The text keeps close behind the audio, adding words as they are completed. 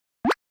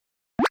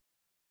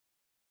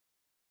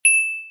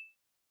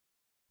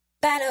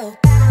Battle.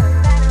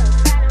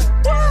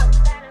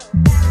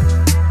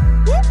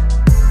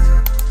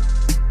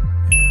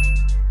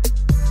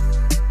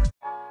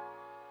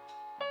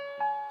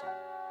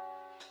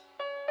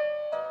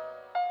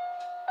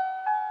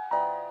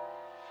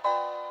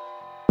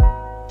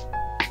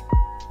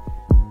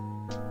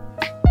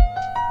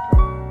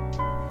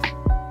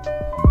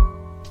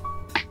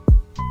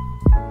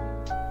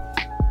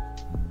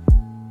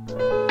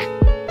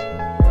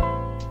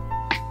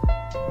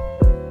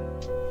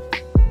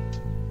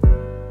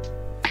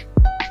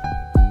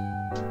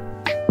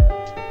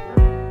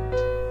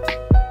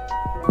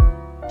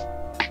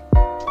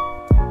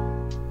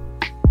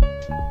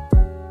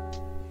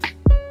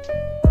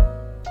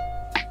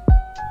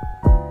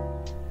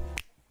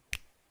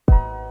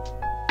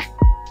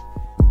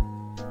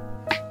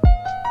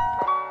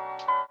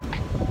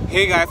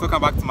 Hey guys,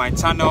 welcome back to my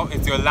channel.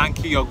 It's your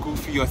lanky, your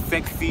goofy, your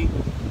sexy,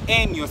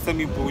 and your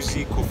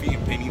semi-bougie Kofi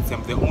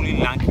Mpenintsem. The only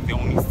lanky, the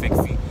only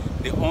sexy,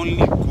 the only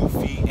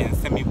goofy and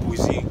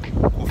semi-bougie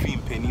Kofi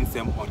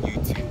Mpenintsem on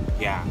YouTube.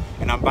 Yeah,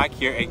 and I'm back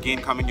here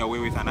again, coming your way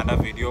with another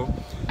video.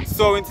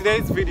 So in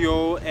today's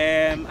video,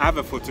 I have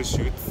a photo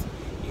shoot.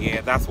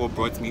 Yeah, that's what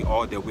brought me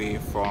all the way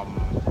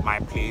from my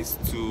place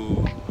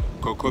to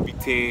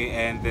Kokobite,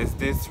 and there's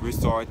this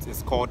resort.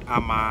 It's called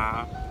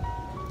Ama.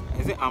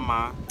 Is it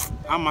Ama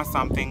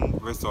something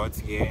resort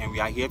here, and we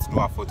are here to do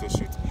our photo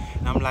shoot.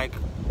 And I'm like,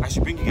 I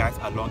should bring you guys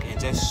along and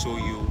just show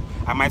you.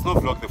 I might not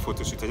vlog the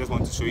photo shoot, I just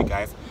want to show you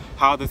guys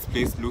how this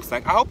place looks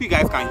like. I hope you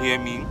guys can hear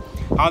me,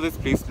 how this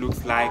place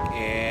looks like,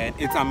 and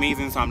it's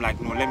amazing. So I'm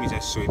like, no, let me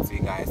just show it to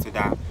you guys so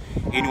that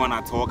anyone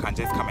at all can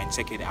just come and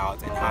check it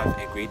out and have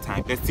a great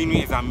time. The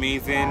scenery is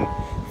amazing,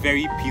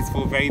 very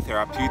peaceful, very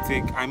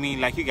therapeutic. I mean,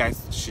 like, you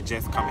guys should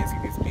just come and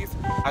see this place.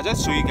 I'll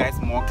just show you guys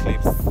more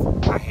clips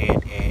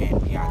ahead,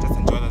 and yeah, just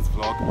enjoy this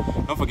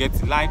vlog. Don't forget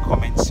to like,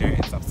 comment, share,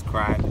 and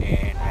subscribe,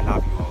 and I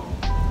love you all.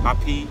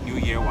 Happy New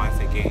Year once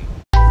again.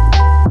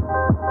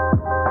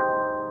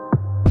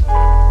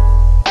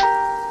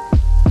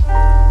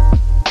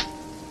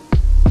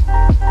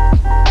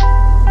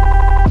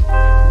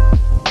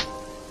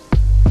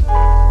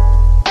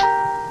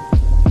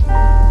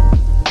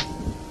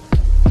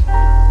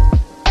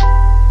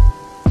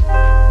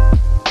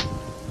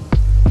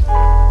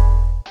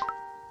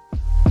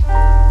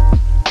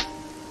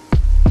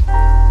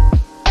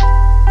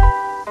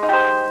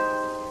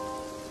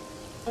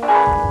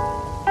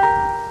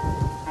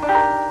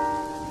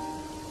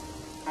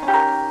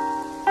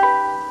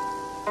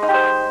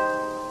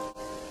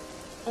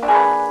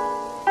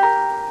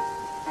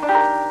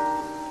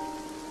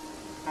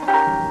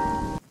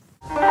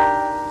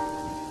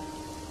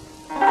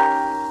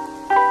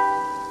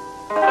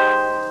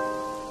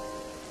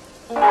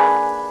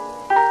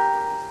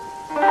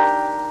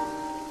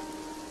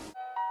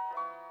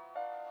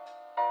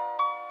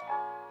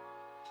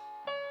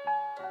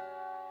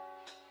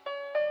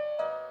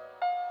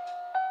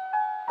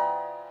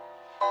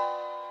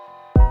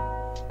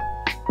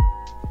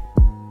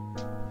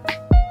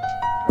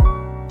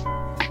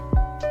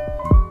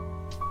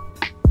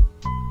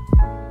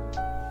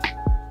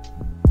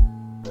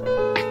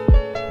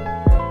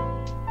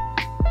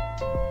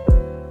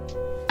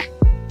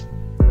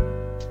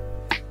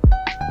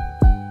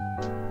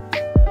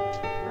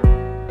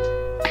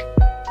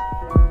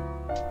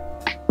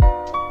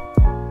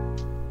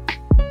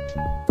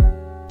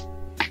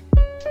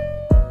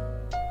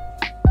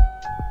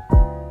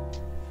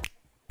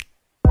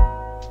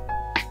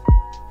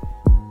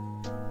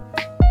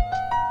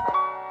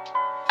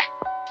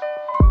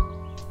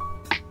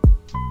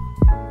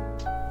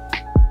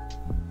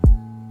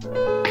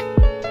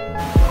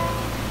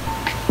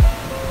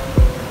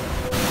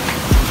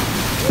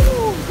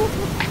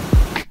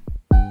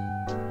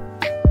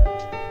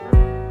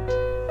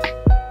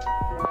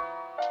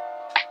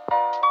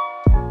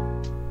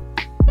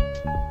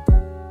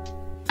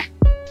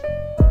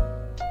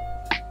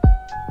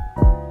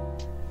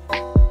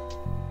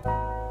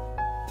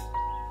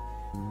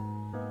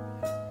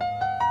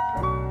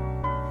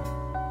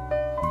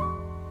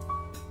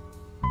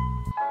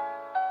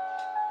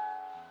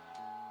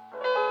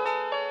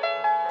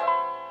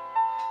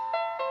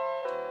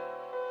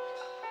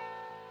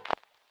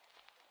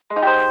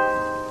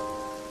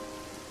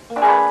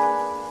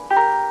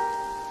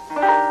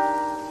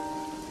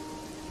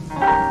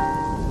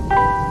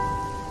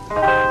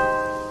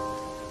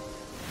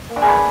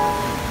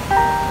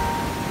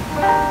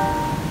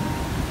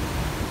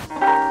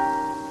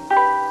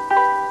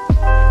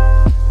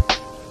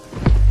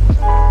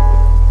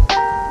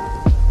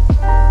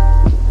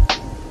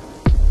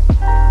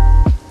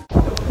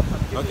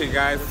 Okay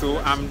guys, so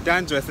I'm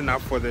done dressing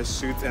up for the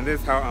shoot, and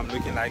this is how I'm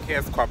looking like.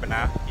 Here's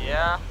Kwabena.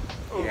 Yeah.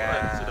 Oh,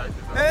 yeah.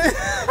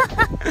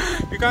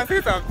 You can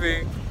say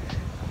something.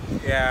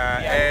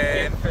 Yeah,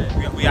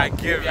 and we are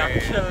giving. We are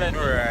killing.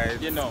 Right.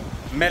 You know.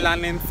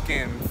 Melanin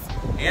skins.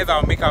 Here's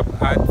our makeup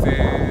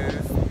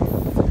artist.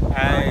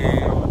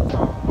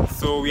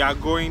 So we are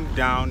going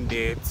down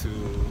there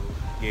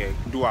to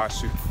do our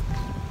shoot.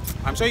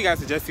 I'm sure you guys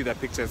will just see the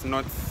pictures,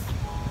 not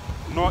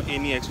not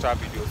any extra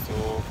videos,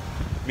 so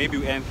maybe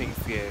we'll end things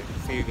here.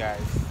 See you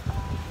guys.